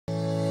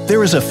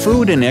There is a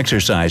food and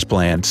exercise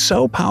plan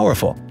so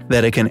powerful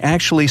that it can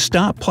actually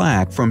stop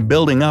plaque from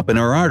building up in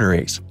our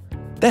arteries.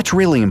 That's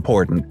really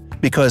important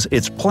because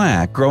it's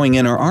plaque growing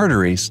in our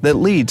arteries that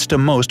leads to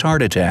most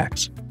heart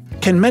attacks.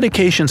 Can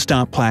medication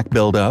stop plaque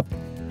buildup?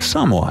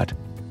 Somewhat.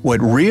 What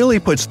really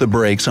puts the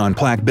brakes on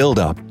plaque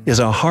buildup is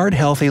a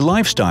heart-healthy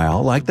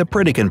lifestyle like the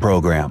Pritikin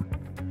program.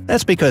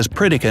 That's because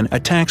Pritikin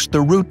attacks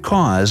the root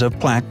cause of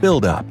plaque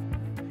buildup.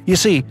 You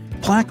see,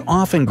 plaque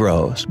often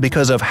grows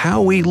because of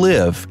how we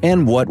live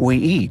and what we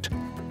eat.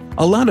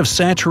 A lot of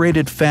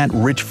saturated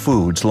fat-rich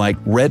foods like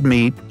red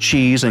meat,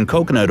 cheese, and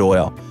coconut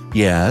oil –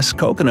 yes,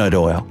 coconut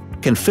oil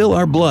 – can fill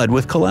our blood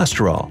with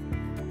cholesterol.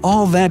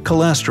 All that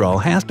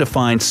cholesterol has to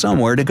find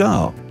somewhere to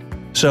go.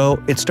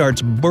 So it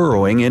starts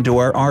burrowing into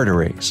our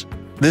arteries.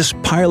 This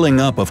piling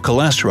up of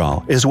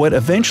cholesterol is what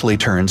eventually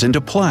turns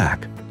into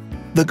plaque.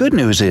 The good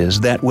news is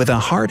that with a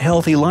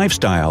heart-healthy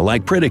lifestyle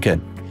like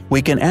Pritikin,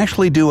 we can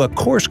actually do a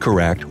course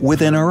correct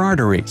within our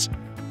arteries.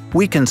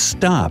 We can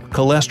stop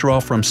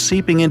cholesterol from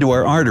seeping into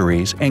our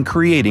arteries and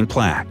creating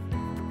plaque.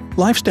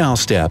 Lifestyle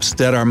steps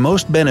that are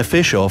most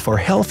beneficial for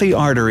healthy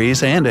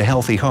arteries and a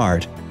healthy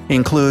heart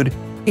include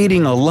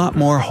eating a lot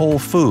more whole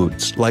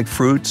foods like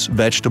fruits,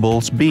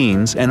 vegetables,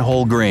 beans, and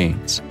whole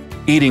grains.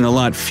 Eating a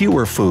lot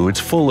fewer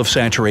foods full of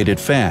saturated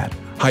fat,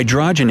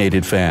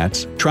 hydrogenated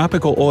fats,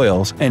 tropical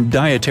oils, and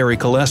dietary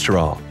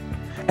cholesterol.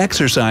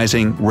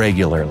 Exercising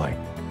regularly.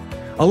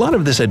 A lot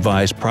of this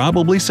advice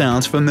probably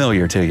sounds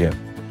familiar to you.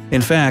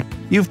 In fact,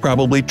 you've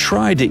probably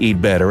tried to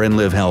eat better and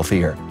live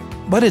healthier.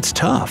 But it's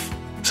tough,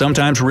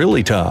 sometimes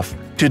really tough,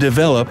 to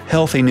develop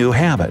healthy new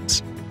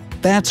habits.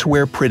 That's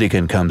where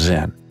Pritikin comes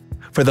in.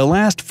 For the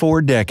last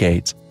 4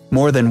 decades,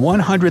 more than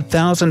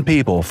 100,000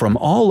 people from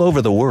all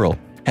over the world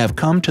have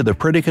come to the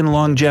Pritikin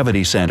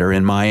Longevity Center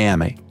in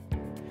Miami.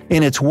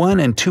 In its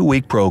 1- and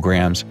 2-week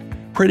programs,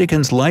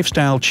 Pritikin's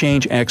lifestyle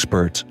change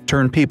experts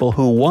turn people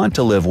who want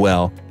to live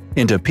well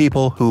into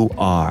people who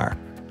are.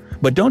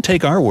 But don't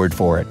take our word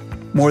for it.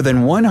 More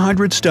than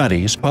 100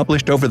 studies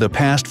published over the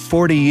past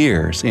 40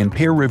 years in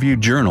peer-reviewed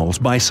journals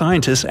by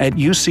scientists at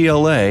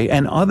UCLA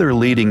and other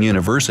leading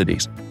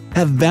universities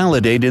have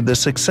validated the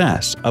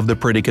success of the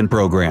Pritikin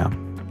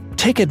program.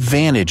 Take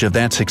advantage of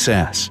that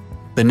success.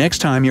 The next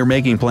time you're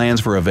making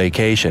plans for a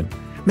vacation,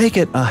 make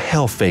it a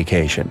health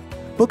vacation.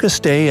 Book a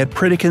stay at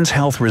Pritikin's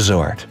Health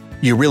Resort.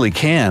 You really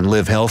can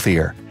live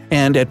healthier,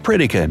 and at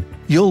Pritikin,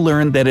 you'll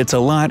learn that it's a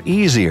lot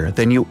easier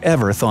than you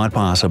ever thought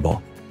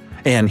possible.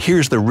 And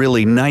here's the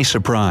really nice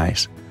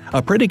surprise.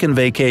 A Pritikin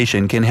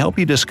vacation can help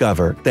you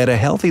discover that a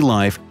healthy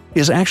life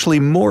is actually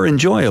more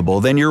enjoyable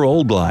than your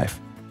old life.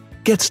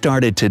 Get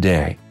started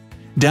today.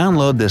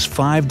 Download this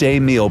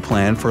 5-day meal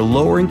plan for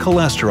lowering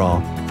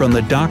cholesterol from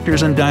the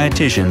doctors and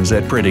dietitians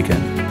at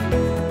Pritikin.